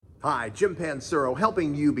Hi, Jim Pansero,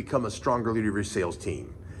 helping you become a stronger leader of your sales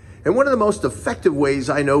team. And one of the most effective ways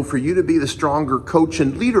I know for you to be the stronger coach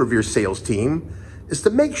and leader of your sales team is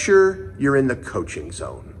to make sure you're in the coaching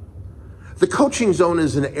zone. The coaching zone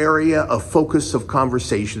is an area of focus of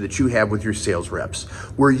conversation that you have with your sales reps,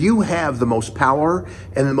 where you have the most power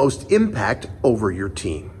and the most impact over your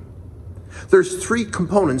team. There's three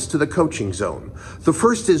components to the coaching zone. The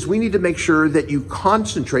first is we need to make sure that you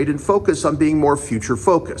concentrate and focus on being more future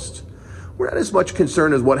focused. We're not as much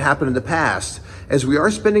concerned as what happened in the past as we are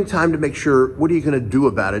spending time to make sure what are you going to do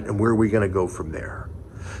about it and where are we going to go from there.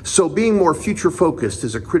 So being more future focused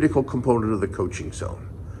is a critical component of the coaching zone.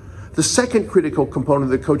 The second critical component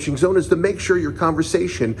of the coaching zone is to make sure your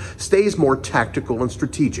conversation stays more tactical and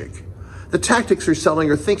strategic. The tactics you're selling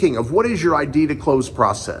are thinking of what is your idea to close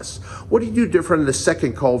process? What do you do different in the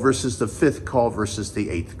second call versus the fifth call versus the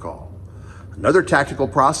eighth call? Another tactical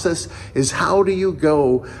process is how do you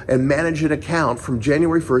go and manage an account from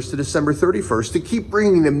January 1st to December 31st to keep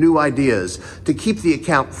bringing them new ideas, to keep the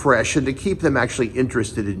account fresh, and to keep them actually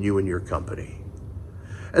interested in you and your company.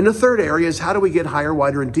 And the third area is how do we get higher,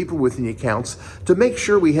 wider, and deeper within the accounts to make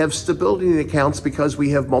sure we have stability in the accounts because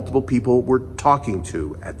we have multiple people we're talking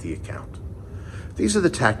to at the account. These are the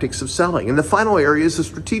tactics of selling. And the final area is the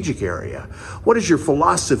strategic area. What is your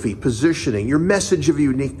philosophy, positioning, your message of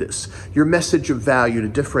uniqueness, your message of value to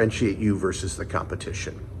differentiate you versus the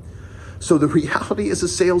competition? So the reality as a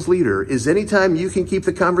sales leader is anytime you can keep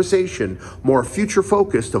the conversation more future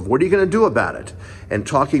focused of what are you going to do about it and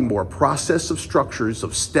talking more process of structures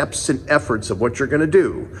of steps and efforts of what you're going to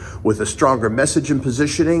do with a stronger message and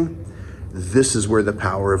positioning, this is where the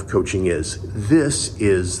power of coaching is. This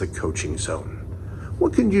is the coaching zone.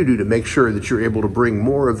 What can you do to make sure that you're able to bring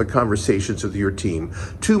more of the conversations with your team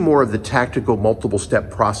to more of the tactical multiple step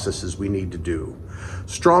processes we need to do,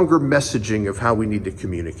 stronger messaging of how we need to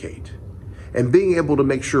communicate, and being able to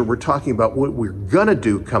make sure we're talking about what we're gonna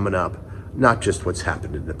do coming up, not just what's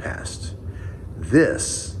happened in the past.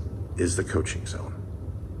 This is the coaching zone.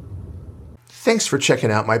 Thanks for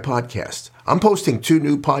checking out my podcast. I'm posting 2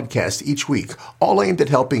 new podcasts each week, all aimed at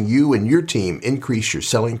helping you and your team increase your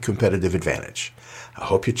selling competitive advantage. I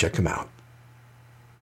hope you check them out.